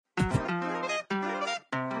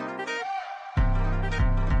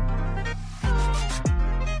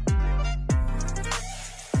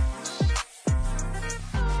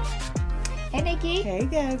Nikki. Hey,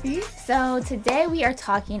 Gabby. So today we are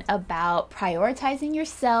talking about prioritizing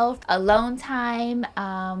yourself, alone time,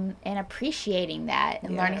 and appreciating that,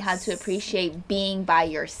 and learning how to appreciate being by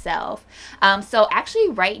yourself. So actually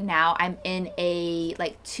right now I'm in a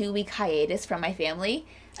 2-week hiatus from my family.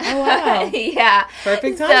 Oh, wow. Yeah.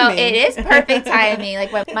 Perfect timing. So it is perfect timing.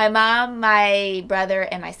 My mom, my brother,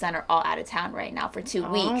 and my son are all out of town right now for 2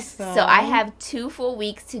 weeks. So I have 2 full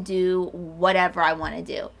weeks to do whatever I want to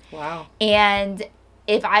do. Wow. And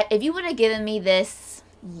if you would have given me this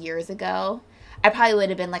years ago, I probably would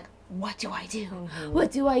have been like, what do I do? Mm-hmm.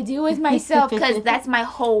 What do I do with myself? Because that's my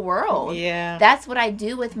whole world. Yeah. That's what I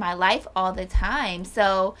do with my life all the time.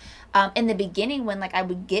 So in the beginning, when I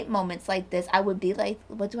would get moments like this, I would be like,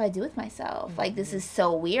 what do I do with myself? Mm-hmm. This is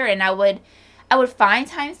so weird. And I would find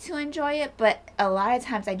times to enjoy it, but a lot of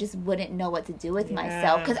times I just wouldn't know what to do with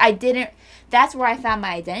myself because that's where I found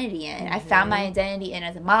my identity in. Mm-hmm. I found my identity in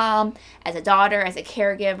as a mom, as a daughter, as a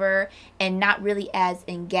caregiver, and not really as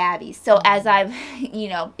in Gabby. So as I've,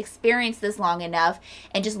 experienced this long enough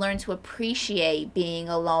and just learned to appreciate being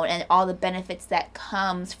alone and all the benefits that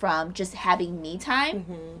comes from just having me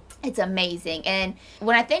time, it's amazing. And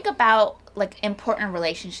when I think about important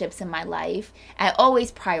relationships in my life, I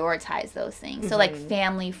always prioritize those things. So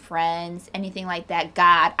family, friends, anything like that.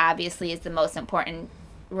 God obviously is the most important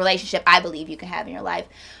relationship I believe you can have in your life.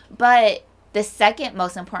 But the second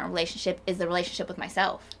most important relationship is the relationship with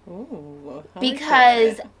myself. Ooh,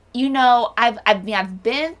 because I've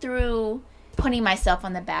been through putting myself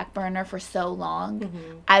on the back burner for so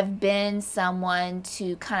long. I've been someone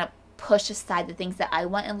to kind of push aside the things that I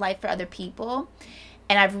want in life for other people.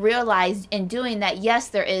 And I've realized in doing that, yes,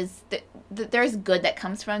 there's good that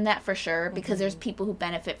comes from that for sure, because there's people who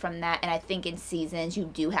benefit from that. And I think in seasons, you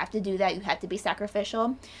do have to do that. You have to be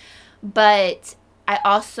sacrificial. But I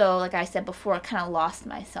also, like I said before, kind of lost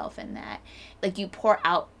myself in that. You pour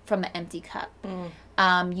out from an empty cup.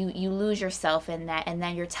 You lose yourself in that, and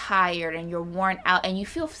then you're tired and you're worn out and you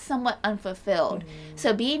feel somewhat unfulfilled.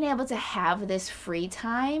 So being able to have this free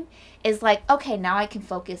time is okay, now I can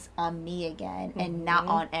focus on me again and not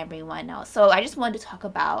on everyone else. So I just wanted to talk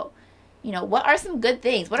about, what are some good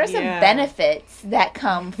things? What are some benefits that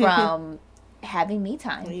come from having me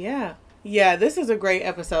time? Yeah, this is a great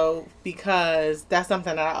episode because that's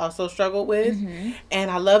something that I also struggled with. And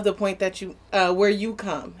I love the point that you, where you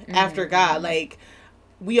come after God.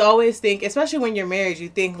 We always think, especially when you're married, you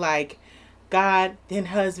think God, then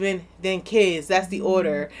husband, then kids. That's the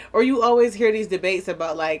order. Or you always hear these debates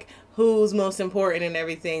about who's most important and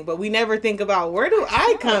everything. But we never think about, where do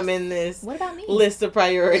I come in this list of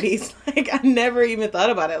priorities? I never even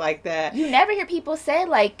thought about it like that. You never hear people say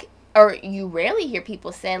or you rarely hear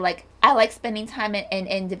people say I like spending time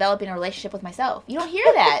and developing a relationship with myself. You don't hear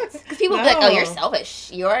that because people be like, "Oh, you're selfish.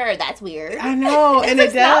 That's weird." I know, and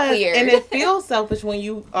it does, weird. And it feels selfish when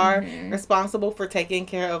you are responsible for taking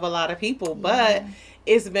care of a lot of people. But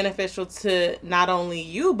it's beneficial to not only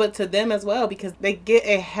you but to them as well, because they get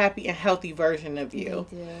a happy and healthy version of you.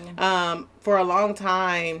 They do. For a long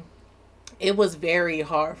time, it was very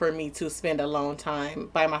hard for me to spend alone time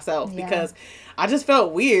by myself because I just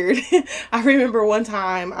felt weird. I remember one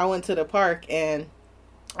time I went to the park and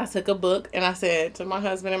I took a book and I said to my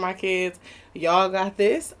husband and my kids, y'all got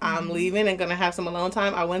this. I'm leaving and going to have some alone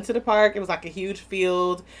time. I went to the park. It was a huge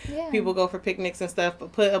field. People go for picnics and stuff.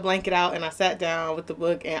 But put a blanket out and I sat down with the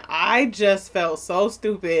book and I just felt so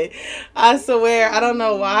stupid. I swear. I don't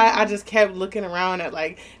know why. I just kept looking around at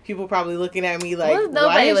people probably looking at me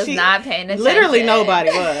nobody was not paying attention. Literally nobody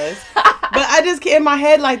was. But I just, in my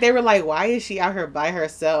head, they were why is she out here by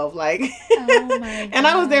herself? Oh my God. And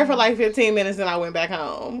I was there for 15 minutes and I went back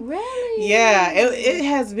home. Really? Yeah. It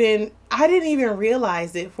has been, I didn't even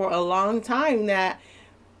realize it for a long time that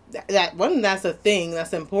that's a thing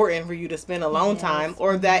that's important for you to spend alone time,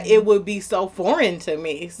 or that it would be so foreign to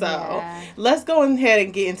me. So let's go ahead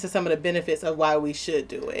and get into some of the benefits of why we should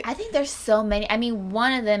do it. I think there's so many. I mean,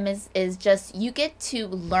 one of them is just you get to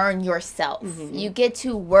learn yourself. You get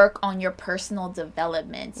to work on your personal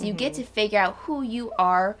development. You get to figure out who you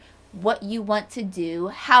are, what you want to do,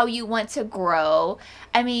 how you want to grow.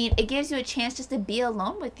 I mean, it gives you a chance just to be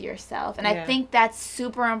alone with yourself. And I think that's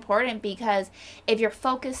super important, because if you're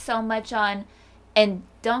focused so much on, and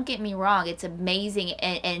don't get me wrong, it's amazing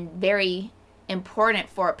and very important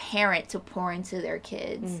for a parent to pour into their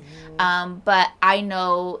kids. But I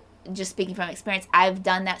know, just speaking from experience, I've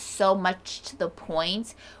done that so much to the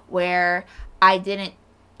point where I didn't,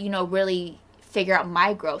 really figure out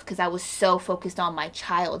my growth because I was so focused on my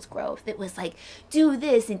child's growth. It was do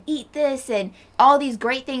this and eat this and all these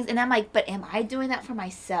great things. And I'm but am I doing that for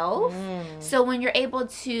myself? So when you're able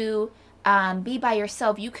to be by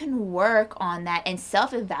yourself, you can work on that and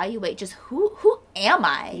self-evaluate just who am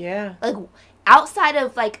I? Yeah. Like, outside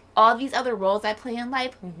of like all these other roles I play in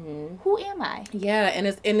life, who am I? Yeah, and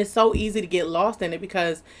it's so easy to get lost in it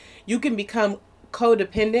because you can become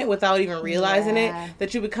codependent without even realizing it,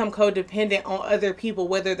 that you become codependent on other people,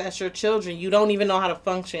 whether that's your children. You don't even know how to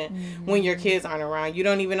function when your kids aren't around. You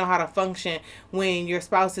don't even know how to function when your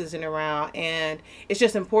spouse isn't around. And it's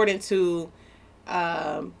just important to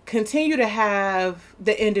continue to have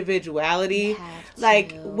the individuality.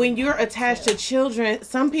 Like when you're attached to children,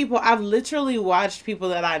 some people, I've literally watched people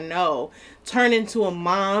that I know turn into a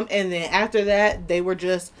mom, and then after that they were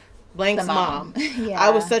just blank's mom.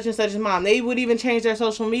 I was such and such's mom. They would even change their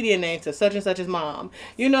social media name to such and such's mom.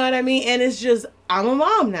 You know what I mean? And it's just, I'm a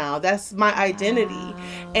mom now. That's my identity.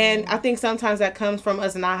 And I think sometimes that comes from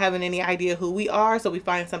us not having any idea who we are. So we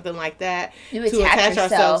find something like that to attach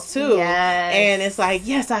ourselves to. And it's like,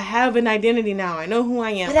 yes, I have an identity now. I know who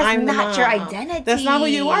I am. But that's I'm not your identity. That's not who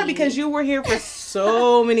you are, because you were here for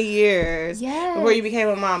so many years before you became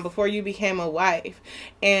a mom, before you became a wife.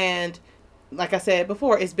 And like I said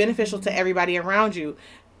before, it's beneficial to everybody around you.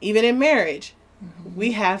 Even in marriage,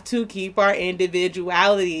 we have to keep our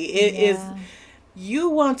individuality. It is, you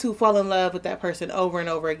want to fall in love with that person over and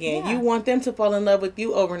over again. You want them to fall in love with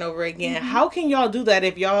you over and over again. How can y'all do that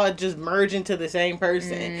if y'all just merge into the same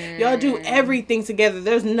person? Y'all do everything together.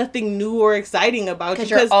 There's nothing new or exciting about you. Because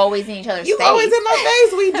you're always in each other's face. You're always in my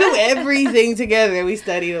face. We do everything together. We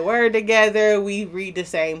study the word together. We read the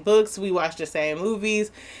same books. We watch the same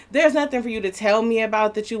movies. There's nothing for you to tell me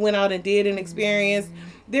about that you went out and did and experienced.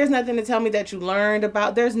 There's nothing to tell me that you learned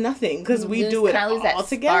about. There's nothing, because we do it all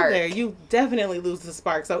together. You definitely lose the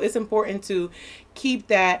spark. So it's important to keep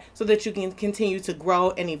that so that you can continue to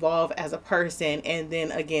grow and evolve as a person. And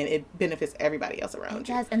then again, it benefits everybody else around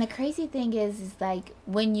you. Yes, and the crazy thing is like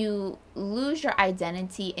when you lose your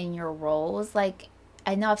identity in your roles, like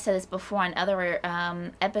I know I've said this before on other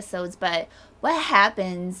episodes, but what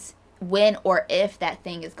happens when or if that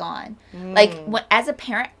thing is gone? Like when, as a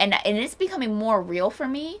parent, and it's becoming more real for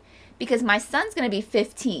me because my son's gonna be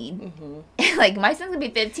 15. Like my son's gonna be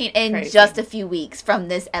 15 in just a few weeks from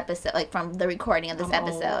this episode, like from the recording of this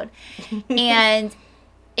episode. And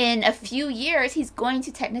in a few years he's going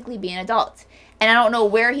to technically be an adult, and I don't know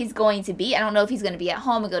where he's going to be. I don't know if he's going to be at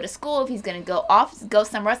home and go to school, if he's going to go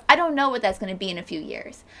somewhere else. I don't know what that's going to be in a few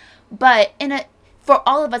years. But for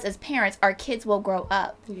all of us as parents, our kids will grow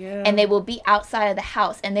up and they will be outside of the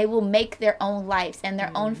house and they will make their own lives and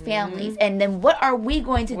their own families. And then what are we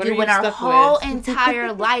going to do when our whole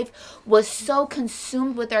entire life was so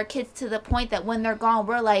consumed with our kids to the point that when they're gone,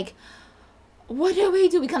 we're like, what do we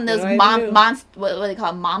do? Become those what do they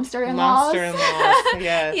call them? Monster-in-laws? Monster-in-laws,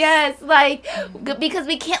 yes. Yes, like, because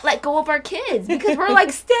we can't let go of our kids. Because we're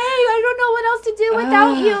like, stay, I don't know what else to do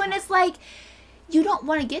without you. And it's like, you don't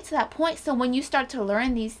want to get to that point. So when you start to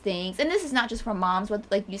learn these things, and this is not just for moms, but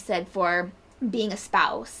like you said, for being a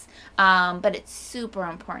spouse, but it's super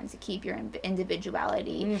important to keep your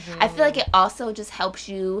individuality. I feel like it also just helps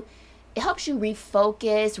you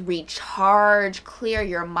refocus, recharge, clear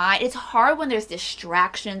your mind. It's hard when there's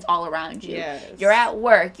distractions all around you. You're at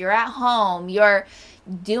work, you're at home, you're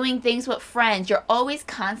doing things with friends. You're always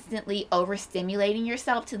constantly overstimulating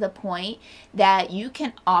yourself to the point that you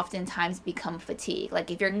can oftentimes become fatigued. Like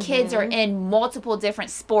if your kids are in multiple different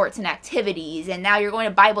sports and activities, and now you're going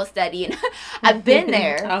to Bible study, and I've been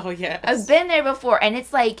there. Oh, yes. I've been there before. And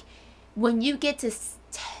it's like when you get to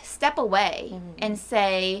step away and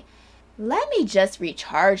say, let me just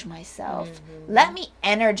recharge myself. Let me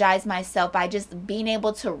energize myself by just being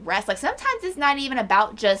able to rest. Like sometimes it's not even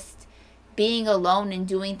about just being alone and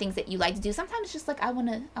doing things that you like to do. Sometimes it's just like I want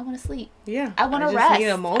to sleep. Yeah. I want to rest. Need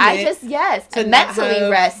a moment I just to mentally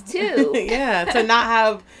rest too. To not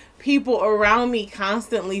have people around me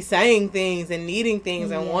constantly saying things and needing things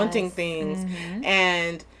and wanting things.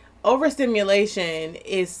 And overstimulation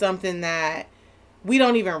is something that we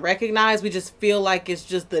don't even recognize. We just feel like it's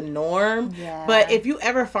just the norm. But if you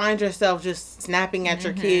ever find yourself just snapping at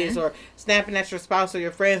your kids or snapping at your spouse or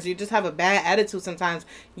your friends, you just have a bad attitude sometimes,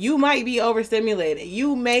 you might be overstimulated.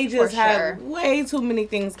 You may just have way too many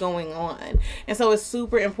things going on. And so it's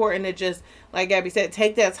super important to just, like Gabby said,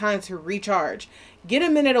 take that time to recharge. Get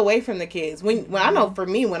a minute away from the kids. When I know for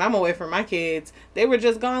me, when I'm away from my kids, they were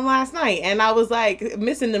just gone last night and I was like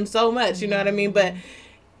missing them so much, you know what I mean? But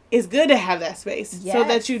it's good to have that space Yes. so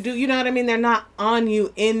that you do, you know what I mean? They're not on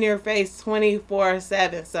you in your face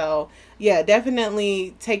 24/7. So yeah,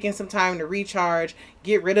 definitely taking some time to recharge,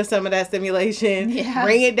 get rid of some of that stimulation,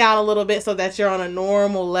 bring it down a little bit so that you're on a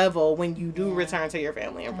normal level when you do return to your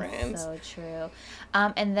family and friends. So true.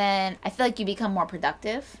 And then I feel like you become more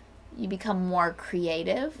productive. You become more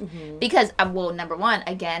creative because, well, number one,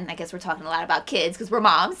 again, I guess we're talking a lot about kids because we're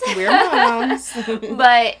moms. We're moms.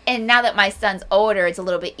 And now that my son's older, it's a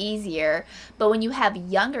little bit easier. But when you have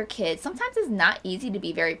younger kids, sometimes it's not easy to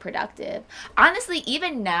be very productive. Honestly,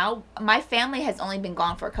 even now, my family has only been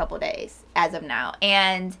gone for a couple days as of now.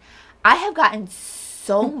 And I have gotten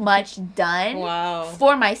so much done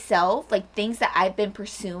for myself, like things that I've been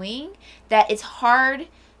pursuing, that it's hard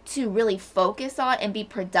to really focus on and be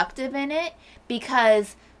productive in it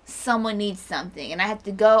because someone needs something and I have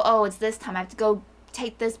to go, oh, it's this time, I have to go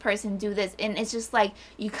take this person, do this, and it's just like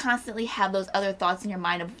you constantly have those other thoughts in your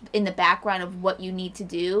mind of in the background of what you need to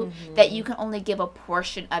do that you can only give a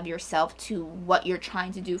portion of yourself to what you're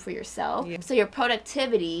trying to do for yourself. So your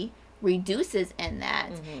productivity reduces in that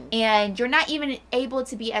and you're not even able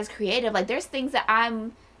to be as creative. Like there's things that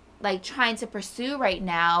I'm like trying to pursue right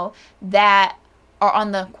now that are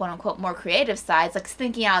on the quote-unquote more creative sides, like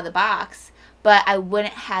thinking out of the box, but I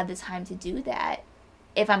wouldn't have the time to do that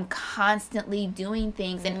if I'm constantly doing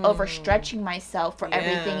things and overstretching myself for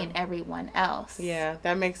everything and everyone else. Yeah,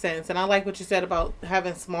 that makes sense. And I like what you said about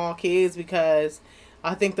having small kids because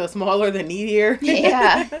I think the smaller, the needier.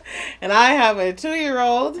 Yeah. And I have a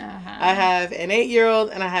 2-year-old, I have an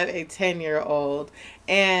 8-year-old, and I have a 10-year-old.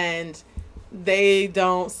 And they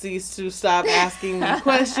don't cease to stop asking me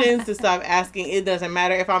questions, to stop asking. It doesn't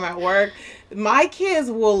matter if I'm at work. My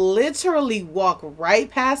kids will literally walk right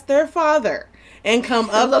past their father and come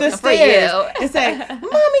up the stairs and say, Mommy, can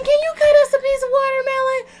you cut us a piece of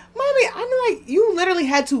watermelon? Mommy, I'm like, you literally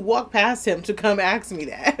had to walk past him to come ask me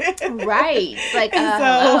that. Right. Like,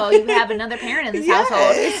 hello, you have another parent in this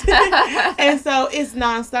household. And so it's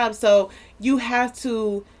nonstop. So you have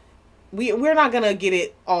to... We're not going to get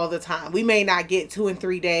it all the time. We may not get 2 and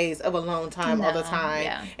 3 days of alone time all the time.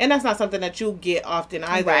 Yeah. And that's not something that you get often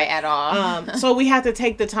either. Right, at all. So we have to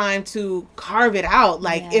take the time to carve it out.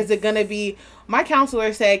 Like, is it going to be... My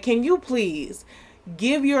counselor said, can you please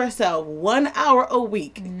give yourself 1 hour a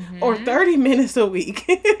week or 30 minutes a week?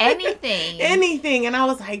 Anything. Anything. And I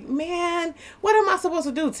was like, man, what am I supposed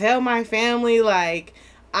to do? Tell my family, like...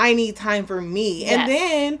 I need time for me. Yes. And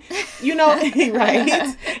then, you know,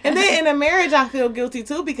 right? And then in a marriage, I feel guilty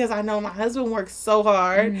too because I know my husband works so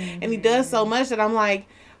hard and he does so much that I'm like,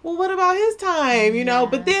 well, what about his time? You know,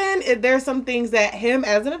 but then there's some things that him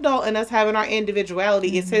as an adult and us having our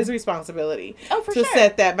individuality, it's his responsibility to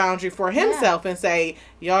set that boundary for himself and say,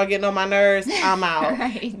 y'all getting on my nerves, I'm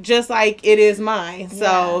out. Just like it is mine.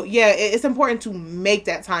 So it's important to make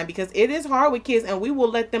that time because it is hard with kids and we will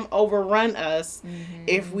let them overrun us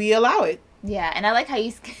if we allow it. Yeah, and I like how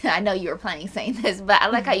you, I know you were planning saying this, but I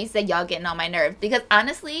like how you said y'all getting on my nerves because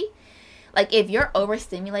honestly, like, if you're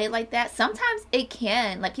overstimulated like that, sometimes it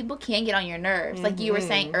can, like, people can get on your nerves. Like you were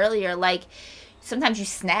saying earlier, like, sometimes you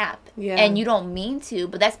snap and you don't mean to,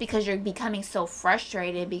 but that's because you're becoming so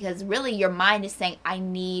frustrated because really your mind is saying, I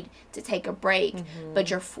need to take a break, but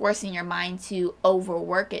you're forcing your mind to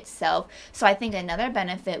overwork itself. So I think another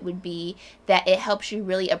benefit would be that it helps you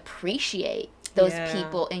really appreciate those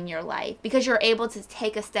people in your life because you're able to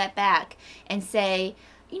take a step back and say,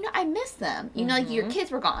 you know, I miss them. You know, like your kids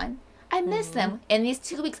were gone. I miss them. In these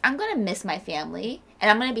 2 weeks, I'm going to miss my family.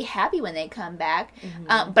 And I'm going to be happy when they come back.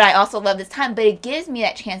 But I also love this time. But it gives me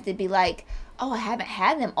that chance to be like, oh, I haven't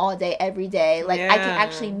had them all day, every day. Like, I can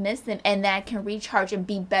actually miss them. And then I can recharge and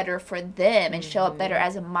be better for them and show up better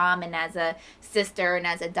as a mom and as a sister and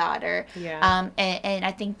as a daughter. And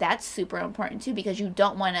I think that's super important, too, because you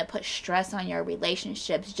don't want to put stress on your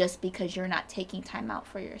relationships just because you're not taking time out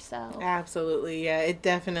for yourself. Absolutely. Yeah, it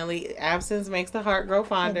definitely, absence makes the heart grow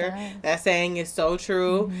fonder. That saying is so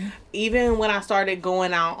true. Even when I started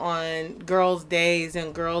going out on girls' days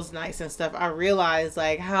and girls' nights and stuff, I realized,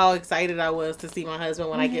 like, how excited I was to see my husband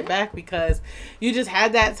when I get back because you just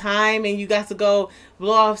had that time and you got to go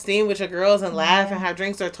blow off steam with your girls and laugh and have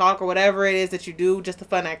drinks or talk or whatever it is that you do, just a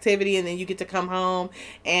fun activity, and then you get to come home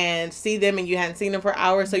and see them and you hadn't seen them for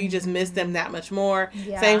hours, so you just miss them that much more.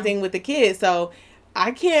 Same thing with the kids. So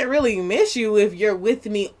I can't really miss you if you're with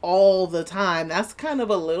me all the time. That's kind of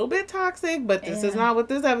a little bit toxic, but this is not what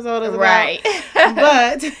this episode is about. Right.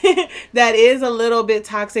 But that is a little bit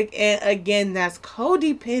toxic. And again, that's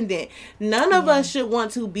codependent. None of us should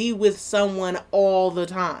want to be with someone all the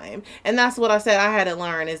time. And that's what I said I had to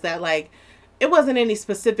learn is that, like, it wasn't any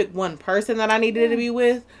specific one person that I needed to be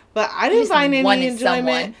with, but I didn't find any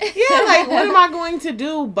enjoyment. Yeah, like, what am I going to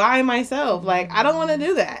do by myself? Like, I don't want to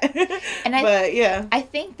do that. I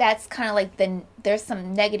think that's kind of like there's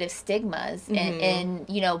some negative stigmas in,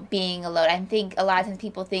 you know, being alone. I think a lot of times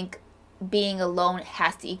people think being alone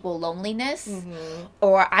has to equal loneliness,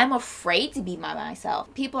 or I'm afraid to be by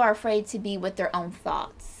myself. People are afraid to be with their own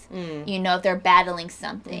thoughts. You know, if they're battling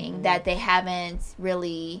something that they haven't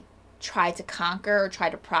really tried to conquer or try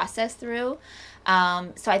to process through.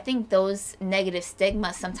 So I think those negative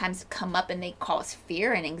stigmas sometimes come up and they cause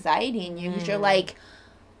fear and anxiety in you, because you're like,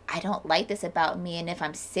 I don't like this about me. And if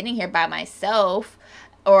I'm sitting here by myself,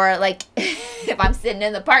 or like if I'm sitting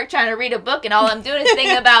in the park trying to read a book and all I'm doing is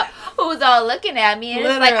thinking about who's all looking at me, and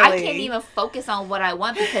it's like I can't even focus on what I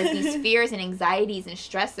want because these fears and anxieties and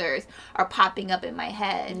stressors are popping up in my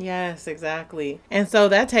head. Yes, exactly. And so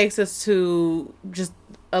that takes us to just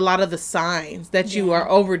a lot of the signs that you are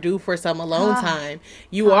overdue for some alone time.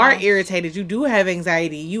 You are irritated. You do have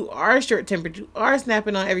anxiety. You are short-tempered. You are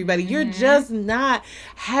snapping on everybody. You're just not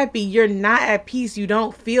happy. You're not at peace. You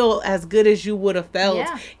don't feel as good as you would have felt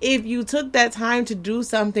if you took that time to do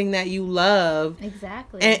something that you love.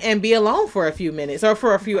 Exactly. And be alone for a few minutes or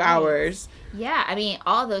for a few hours. Yeah, I mean,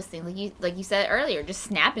 all those things, like you said earlier, just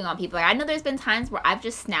snapping on people. Like, I know there's been times where I've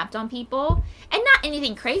just snapped on people, and not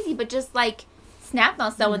anything crazy, but just like snapped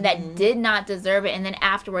on someone that did not deserve it, and then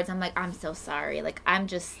afterwards I'm like, I'm so sorry, like I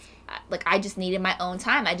just needed my own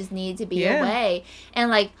time. I just needed to be away. And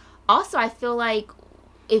like, also I feel like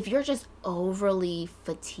if you're just overly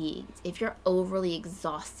fatigued, if you're overly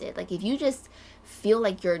exhausted, like if you just feel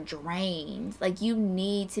like you're drained, like you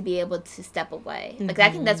need to be able to step away. Like I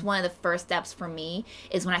think that's one of the first steps for me,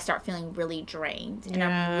 is when I start feeling really drained and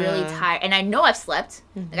I'm really tired, and I know I've slept.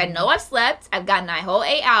 Like I know I've slept. I've gotten my whole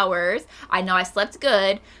 8 hours. I know I slept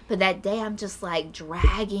good, but that day I'm just like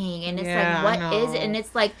dragging, and it's like, what is it? And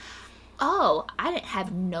it's like, oh, I didn't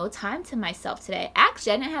have no time to myself today.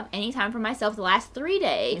 Actually, I didn't have any time for myself the last 3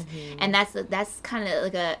 days. And that's kind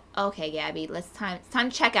of like okay, Gabby, it's time to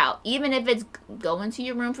check out. Even if it's go into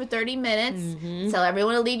your room for 30 minutes, tell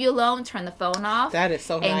everyone to leave you alone, turn the phone off. That is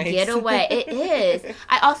so nice. And get away. It is.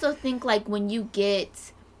 I also think like when you get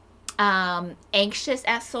anxious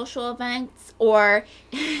at social events, or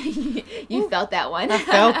you felt that one. I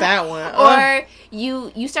felt that one. Or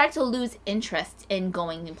you start to lose interest in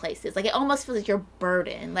going in places. Like it almost feels like you're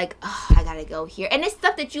burdened. Like, oh, I gotta go here. And it's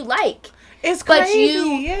stuff that you like. It's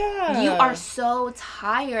crazy, you are so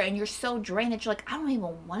tired and you're so drained that you're like, I don't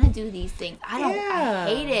even want to do these things. I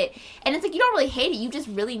hate it. And it's like, you don't really hate it. You just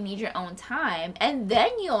really need your own time. And then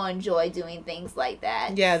you'll enjoy doing things like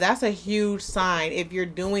that. Yeah, that's a huge sign. If you're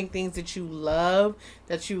doing things that you love,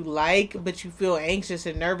 that you like, but you feel anxious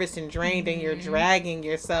and nervous and drained and you're dragging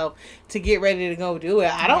yourself to get ready to go do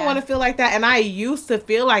it. I don't want to feel like that. And I used to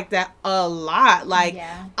feel like that a lot. Like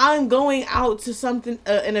I'm going out to something,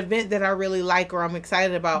 an event that I really like or I'm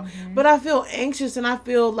excited about, but I feel anxious and I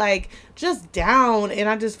feel like just down, and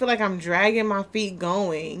I just feel like I'm dragging my feet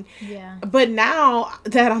going. But now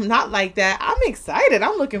that I'm not like that, I'm excited.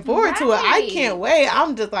 I'm looking forward to it. I can't wait.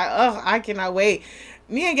 I'm just like, I cannot wait.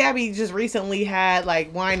 Me and Gabby just recently had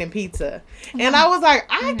like wine and pizza, and I was like,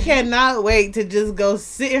 I cannot wait to just go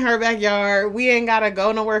sit in her backyard. We ain't gotta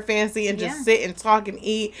go nowhere fancy and just sit and talk and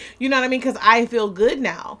eat. You know what I mean? Because I feel good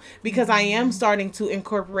now, because I am starting to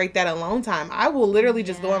incorporate that alone time. I will literally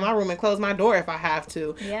just go in my room and close my door if I have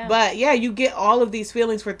to. But you get all of these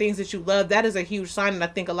feelings for things that you love. That is a huge sign, and I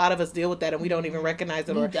think a lot of us deal with that and we don't even recognize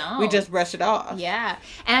it, or we just brush it off. And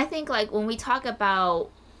I think like when we talk about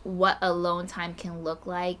what alone time can look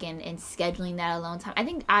like and scheduling that alone time, I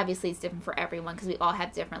think obviously it's different for everyone because we all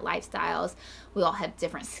have different lifestyles. We all have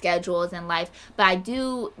different schedules in life. But I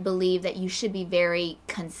do believe that you should be very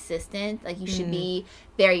consistent. Like you should be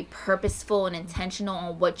very purposeful and intentional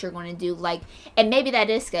on what you're going to do. Like, and maybe that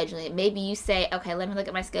is scheduling. Maybe you say, okay, let me look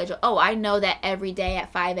at my schedule. Oh, I know that every day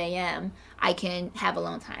at 5 a.m. I can have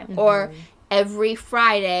alone time. Or every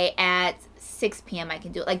Friday at 6 p.m. I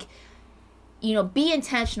can do it. Like, you know, be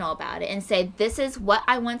intentional about it and say, this is what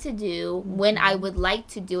I want to do when I would like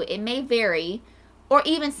to do it. It may vary, or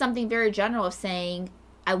even something very general of saying,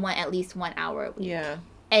 I want at least 1 hour a week.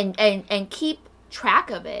 And keep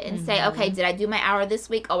track of it and say, okay, did I do my hour this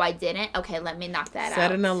week? Oh, I didn't. Okay, let me knock that out.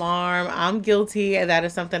 Set an alarm. I'm guilty, and that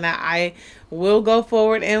is something that I will go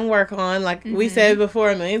forward and work on. Like we said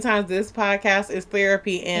before a million times, this podcast is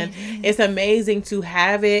therapy, and it's amazing to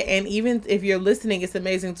have it. And even if you're listening, it's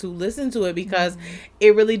amazing to listen to it because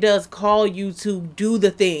it really does call you to do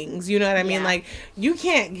the things. You know what I mean? Like you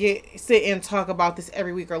can't sit and talk about this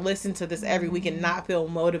every week or listen to this every week and not feel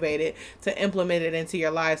motivated to implement it into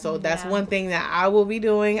your life. So that's one thing that I will be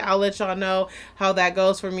doing. I'll let y'all know how that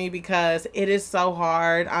goes for me because it is so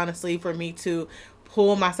hard, honestly, for me to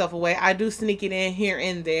pull myself away. I do sneak it in here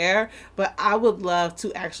and there, but I would love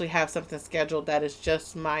to actually have something scheduled that is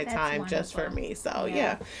just my time, wonderful. Just for me. So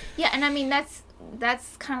yeah, and I mean that's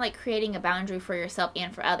kind of like creating a boundary for yourself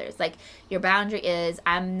and for others. Like your boundary is,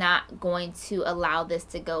 I'm not going to allow this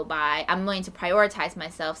to go by. I'm going to prioritize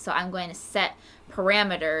myself, so I'm going to set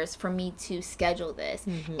parameters for me to schedule this.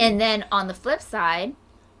 And then on the flip side,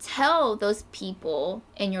 tell those people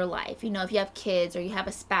in your life, you know, if you have kids or you have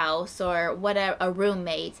a spouse or whatever, a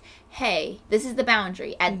roommate, hey, this is the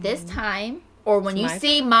boundary. At this time, or when you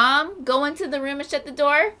see mom go into the room and shut the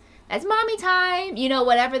door, that's mommy time. You know,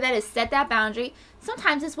 whatever that is, set that boundary.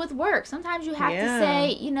 Sometimes it's with work. Sometimes you have to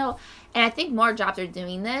say, you know, and I think more jobs are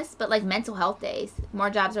doing this, but like mental health days. More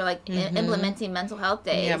jobs are like implementing mental health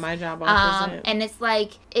days. Yeah, my job offers it. And it's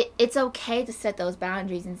like, it's okay to set those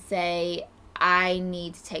boundaries and say, I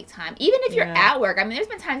need to take time. Even if you're at work. I mean, there's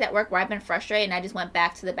been times at work where I've been frustrated and I just went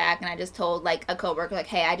back to the back and I just told like a coworker, like,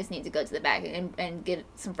 hey, I just need to go to the back and get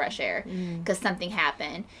some fresh air because something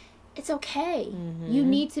happened. It's okay. You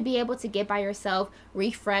need to be able to get by yourself,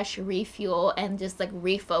 refresh, refuel, and just like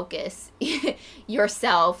refocus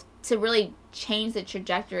yourself to really change the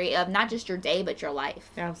trajectory of not just your day, but your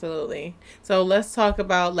life. Absolutely. So let's talk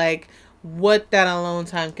about like what that alone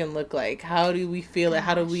time can look like. How do we feel it?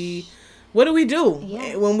 How do we... What do we do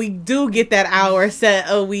when we do get that hour set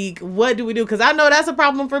a week? What do we do? Because I know that's a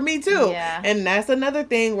problem for me too. Yeah. And that's another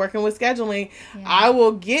thing, working with scheduling. Yeah. I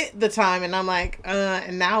will get the time and I'm like,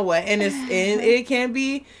 and now what? And it can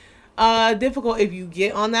be difficult if you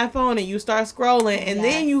get on that phone and you start scrolling and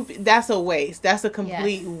then that's a waste. That's a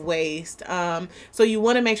complete waste. So you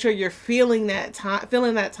want to make sure you're filling that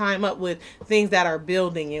time up with things that are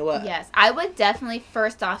building you up. Yes. I would definitely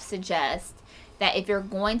first off suggest that if you're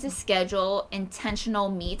going to schedule intentional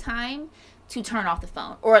me time, to turn off the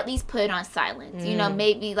phone or at least put it on silent. You know,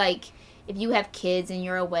 maybe like if you have kids and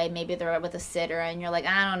you're away, maybe they're with a sitter and you're like,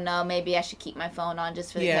 I don't know, maybe I should keep my phone on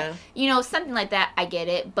just for the time. You know, something like that. I get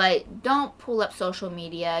it, but don't pull up social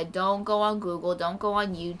media. Don't go on Google. Don't go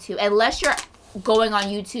on YouTube unless you're going on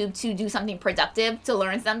YouTube to do something productive, to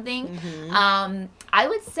learn something. I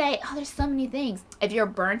would say, there's so many things. If you're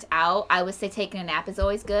burnt out, I would say taking a nap is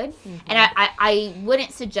always good. And I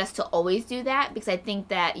wouldn't suggest to always do that because I think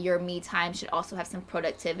that your me time should also have some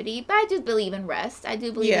productivity. But I do believe in rest. I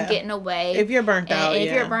do believe in getting away. If you're burnt out,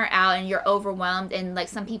 if you're burnt out and you're overwhelmed, and like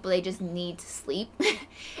some people, they just need to sleep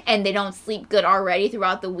and they don't sleep good already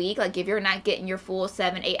throughout the week. Like if you're not getting your full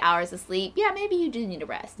 7-8 hours of sleep, maybe you do need to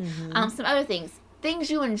rest. Some other things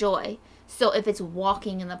you enjoy. So if it's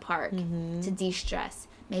walking in the park to de-stress,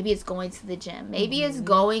 maybe it's going to the gym, maybe it's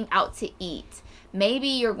going out to eat, maybe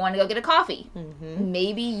you're going to go get a coffee,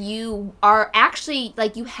 maybe you are actually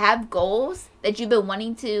like you have goals that you've been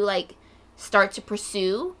wanting to like start to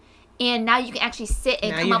pursue, and now you can actually sit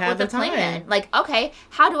and come up with a plan. Like, okay,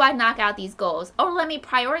 how do I knock out these goals? Oh, let me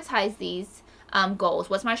prioritize these goals.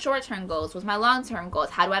 What's my short-term goals? What's my long-term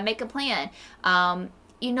goals? How do I make a plan?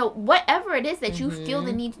 You know, whatever it is that you feel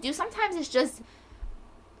the need to do. Sometimes it's just,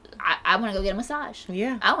 I want to go get a massage.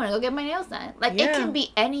 Yeah. I want to go get my nails done. Like, it can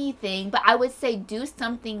be anything, but I would say do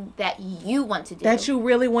something that you want to do. That you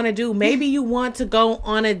really want to do. Maybe you want to go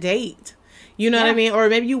on a date. You know what I mean? Or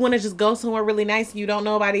maybe you want to just go somewhere really nice and you don't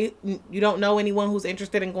know anyone who's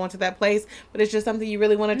interested in going to that place, but it's just something you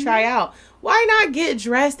really want to try out. Why not get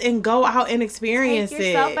dressed and go out and experience it?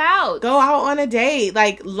 Take yourself out. Go out on a date.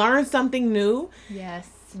 Like, learn something new. Yes.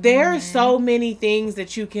 There are so many things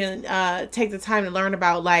that you can take the time to learn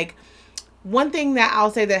about. Like, one thing that I'll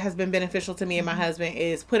say that has been beneficial to me and my husband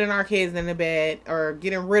is putting our kids in the bed or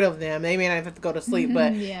getting rid of them. They may not have to go to sleep,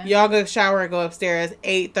 but y'all go shower and go upstairs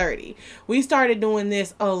 8:30. We started doing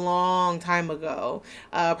this a long time ago,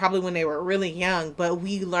 probably when they were really young, but we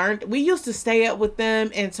used to stay up with them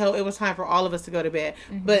until it was time for all of us to go to bed.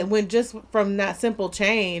 But when just from that simple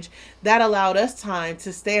change, that allowed us time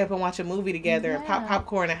to stay up and watch a movie together and pop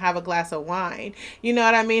popcorn and have a glass of wine. You know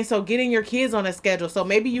what I mean? So getting your kids on a schedule. So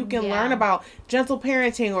maybe you can learn about about gentle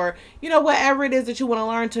parenting, or, you know, whatever it is that you want to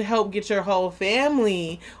learn to help get your whole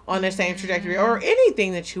family on the same trajectory, or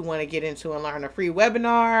anything that you want to get into and learn, a free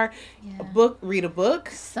webinar, a book, read a book.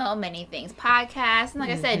 So many things. Podcasts. And like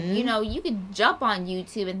I said, you know, you could jump on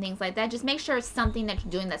YouTube and things like that. Just make sure it's something that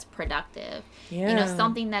you're doing that's productive. Yeah. You know,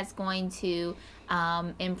 something that's going to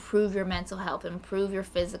improve your mental health, improve your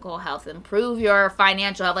physical health, improve your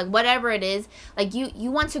financial health, like whatever it is. Like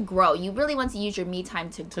you want to grow. You really want to use your me time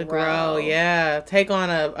to grow. Yeah. Take on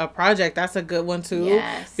a project. That's a good one too.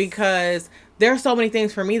 Yes. Because there are so many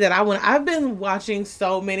things for me that I've been watching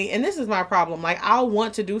so many, and this is my problem. Like, I'll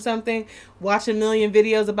want to do something, watch a million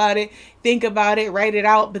videos about it, think about it, write it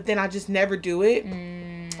out, but then I just never do it.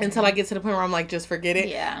 Until I get to the point where I'm like, just forget it.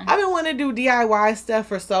 Yeah. I've been wanting to do DIY stuff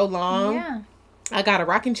for so long. Yeah. I got a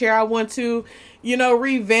rocking chair I want to, you know,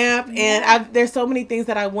 revamp. And there's so many things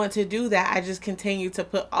that I want to do that I just continue to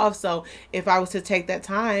put off. So if I was to take that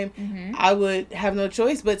time, I would have no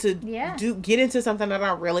choice but to get into something that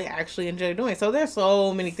I really actually enjoy doing. So there's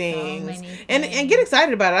so many things. And get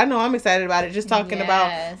excited about it. I know I'm excited about it. Just talking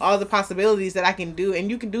about all the possibilities that I can do. And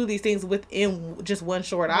you can do these things within just one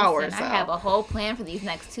short hour. So I have a whole plan for these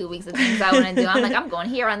next 2 weeks of things I want to do. I'm like, I'm going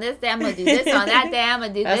here on this day. I'm going to do this on that day. I'm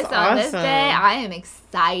going to do this on this day. I am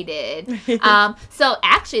excited. So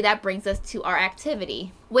actually that brings us to our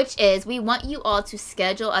activity, which is we want you all to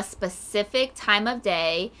schedule a specific time of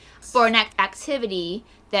day for an activity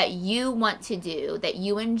that you want to do, that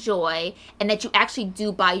you enjoy, and that you actually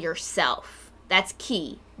do by yourself. That's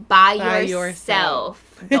key. By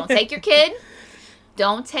yourself. Don't take your kid.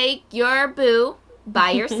 Don't take your boo.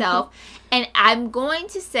 By yourself. And I'm going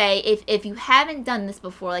to say, if you haven't done this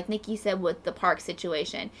before, like Nikki said with the park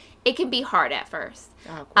situation, it can be hard at first.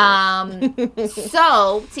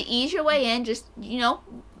 So to ease your way in, just, you know,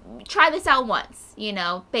 try this out once, you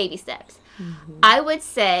know, baby steps. I would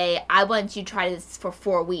say I want you to try this for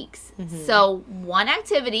 4 weeks. So one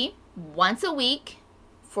activity once a week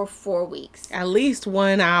for 4 weeks. At least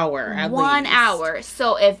 1 hour. 1 hour.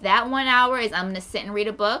 So if that 1 hour is I'm going to sit and read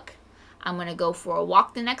a book, I'm going to go for a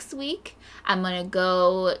walk the next week, I'm going to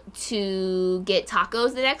go to get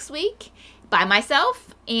tacos the next week by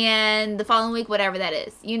myself, and the following week, whatever that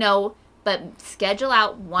is, you know, but schedule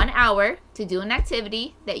out 1 hour to do an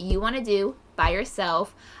activity that you want to do by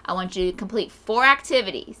yourself. I want you to complete 4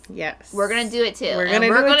 activities. We're going to do it too. We're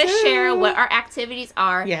going to share what our activities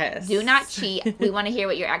are. Do not cheat. We want to hear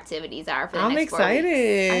what your activities are for the next 4 weeks. I'm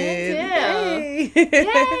excited. I am too.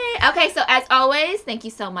 Yay. Okay, so as always, thank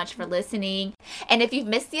you so much for listening. And if you've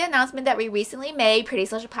missed the announcement that we recently made, Pretty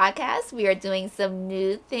Social Podcast, we are doing some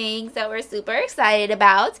new things that we're super excited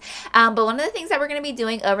about. But one of the things that we're going to be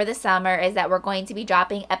doing over the summer is that we're going to be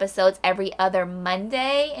dropping episodes every other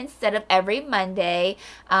Monday instead of every Monday.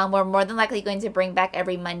 We're more than likely going to bring back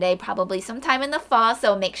every Monday, probably sometime in the fall.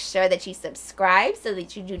 So make sure that you subscribe so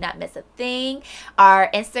that you do not miss a thing. Our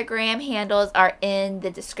Instagram handles are in the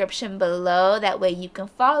description below. That way you can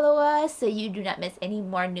follow us so you do not miss any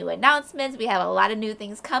more new announcements. We have a lot of new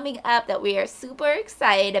things coming up that we are super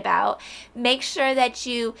excited about. Make sure that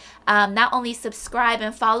you not only subscribe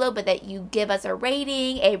and follow, but that you give us a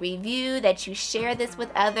rating, a review, that you share this with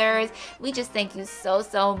others. We just thank you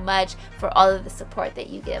so much for all of the support that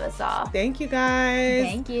you give us all. Thank you, guys.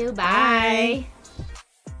 Thank you. Bye.